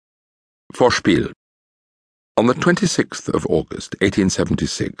Vorspiel. On the 26th of August,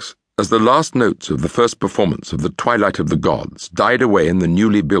 1876, as the last notes of the first performance of The Twilight of the Gods died away in the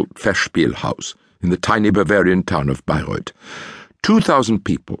newly built Festspielhaus in the tiny Bavarian town of Bayreuth, 2,000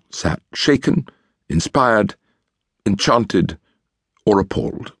 people sat shaken, inspired, enchanted, or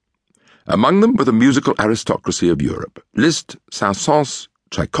appalled. Among them were the musical aristocracy of Europe: Liszt, Saint-Saëns,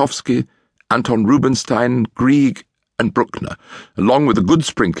 Tchaikovsky, Anton Rubinstein, Grieg, and Bruckner, along with a good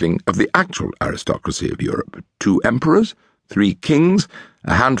sprinkling of the actual aristocracy of Europe: 2 emperors, 3 kings,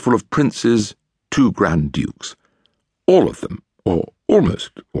 a handful of princes, 2 grand dukes. All of them, or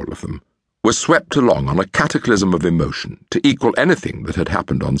almost all of them, were swept along on a cataclysm of emotion to equal anything that had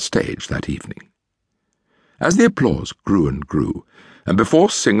happened on stage that evening. As the applause grew and grew, and before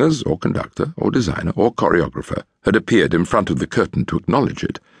singers or conductor or designer or choreographer had appeared in front of the curtain to acknowledge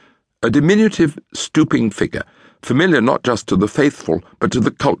it, a diminutive, stooping figure, familiar not just to the faithful but to the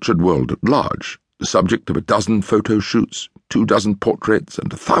cultured world at large, the subject of a dozen photo shoots, 24 portraits,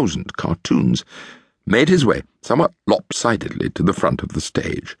 and 1,000 cartoons, made his way somewhat lopsidedly to the front of the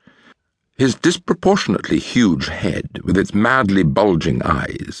stage. His disproportionately huge head, with its madly bulging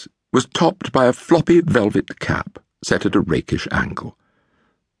eyes, was topped by a floppy velvet cap set at a rakish angle.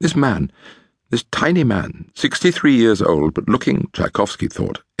 This tiny man, 63 years old but looking, Tchaikovsky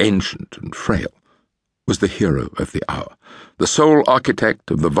thought, ancient and frail, was the hero of the hour, the sole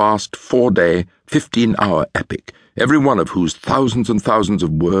architect of the vast 4-day, 15-hour epic, every one of whose thousands and thousands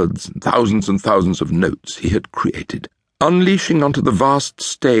of words and thousands of notes he had created, unleashing onto the vast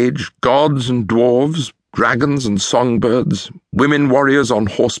stage gods and dwarves, dragons and songbirds, women warriors on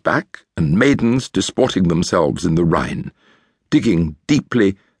horseback, and maidens disporting themselves in the Rhine, digging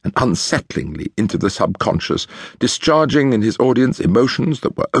deeply and unsettlingly into the subconscious, discharging in his audience emotions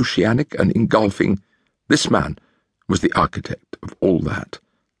that were oceanic and engulfing. This man was the architect of all that,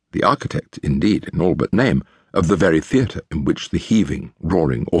 the architect, indeed, in all but name, of the very theatre in which the heaving,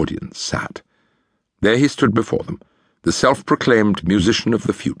 roaring audience sat. There he stood before them, the self-proclaimed musician of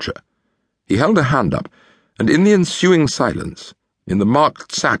the future. He held a hand up, and in the ensuing silence, in the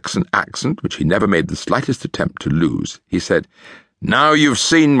marked Saxon accent which he never made the slightest attempt to lose, he said, "Now you've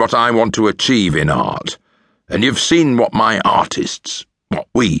seen what I want to achieve in art, and you've seen what my artists, what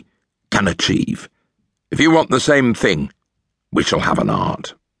we, can achieve. If you want the same thing, we shall have an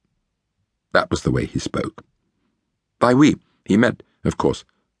art." That was the way he spoke. By we, he meant, of course,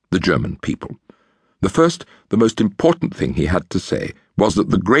 the German people. The first, the most important thing he had to say was that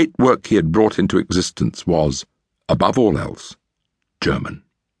the great work he had brought into existence was, above all else, German.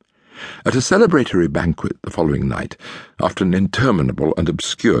 At a celebratory banquet the following night, after an interminable and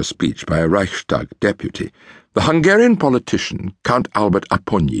obscure speech by a Reichstag deputy, the Hungarian politician Count Albert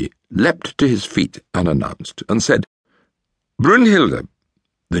Apponyi leapt to his feet unannounced and said, "Brünnhilde,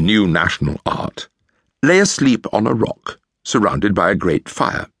 the new national art, lay asleep on a rock, surrounded by a great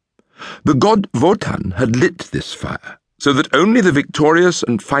fire. The god Wotan had lit this fire, so that only the victorious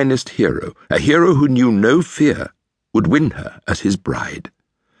and finest hero, a hero who knew no fear, would win her as his bride.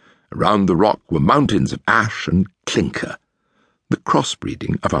 Around the rock were mountains of ash and clinker, the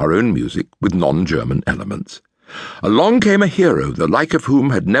crossbreeding of our own music with non-German elements. Along came a hero the like of whom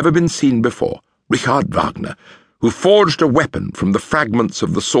had never been seen before, Richard Wagner, who forged a weapon from the fragments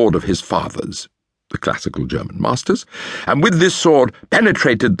of the sword of his fathers, the classical German masters, and with this sword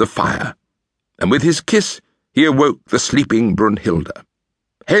penetrated the fire, and with his kiss he awoke the sleeping Brünnhilde.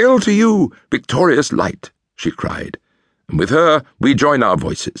 'Hail to you, victorious light!' she cried, and with her we join our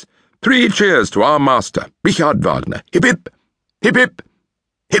voices. 3 cheers to our master, Richard Wagner! Hip hip! Hip hip!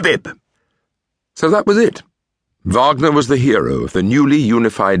 Hip hip!" So that was it. Wagner was the hero of the newly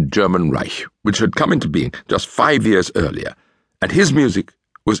unified German Reich, which had come into being just 5 years earlier, and his music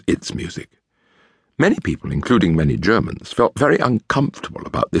was its music. Many people, including many Germans, felt very uncomfortable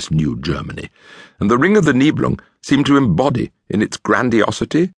about this new Germany, and the Ring of the Nibelung seemed to embody, in its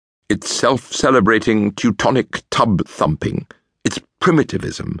grandiosity, its self-celebrating Teutonic tub-thumping, its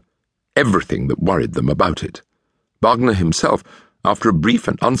primitivism, everything that worried them about it. Wagner himself, after a brief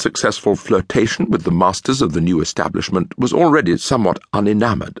and unsuccessful flirtation with the masters of the new establishment, was already somewhat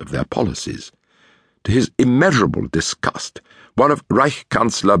unenamored of their policies. To his immeasurable disgust, one of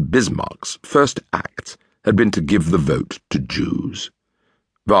Reichskanzler Bismarck's first acts had been to give the vote to Jews.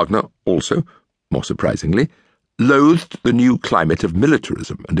 Wagner also, more surprisingly, loathed the new climate of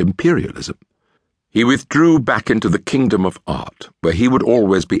militarism and imperialism. He withdrew back into the kingdom of art, where he would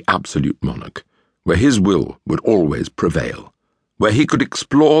always be absolute monarch, where his will would always prevail, where he could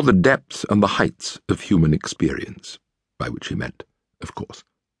explore the depths and the heights of human experience, by which he meant, of course,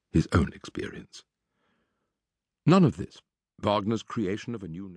 his own experience. None of this, Wagner's creation of a new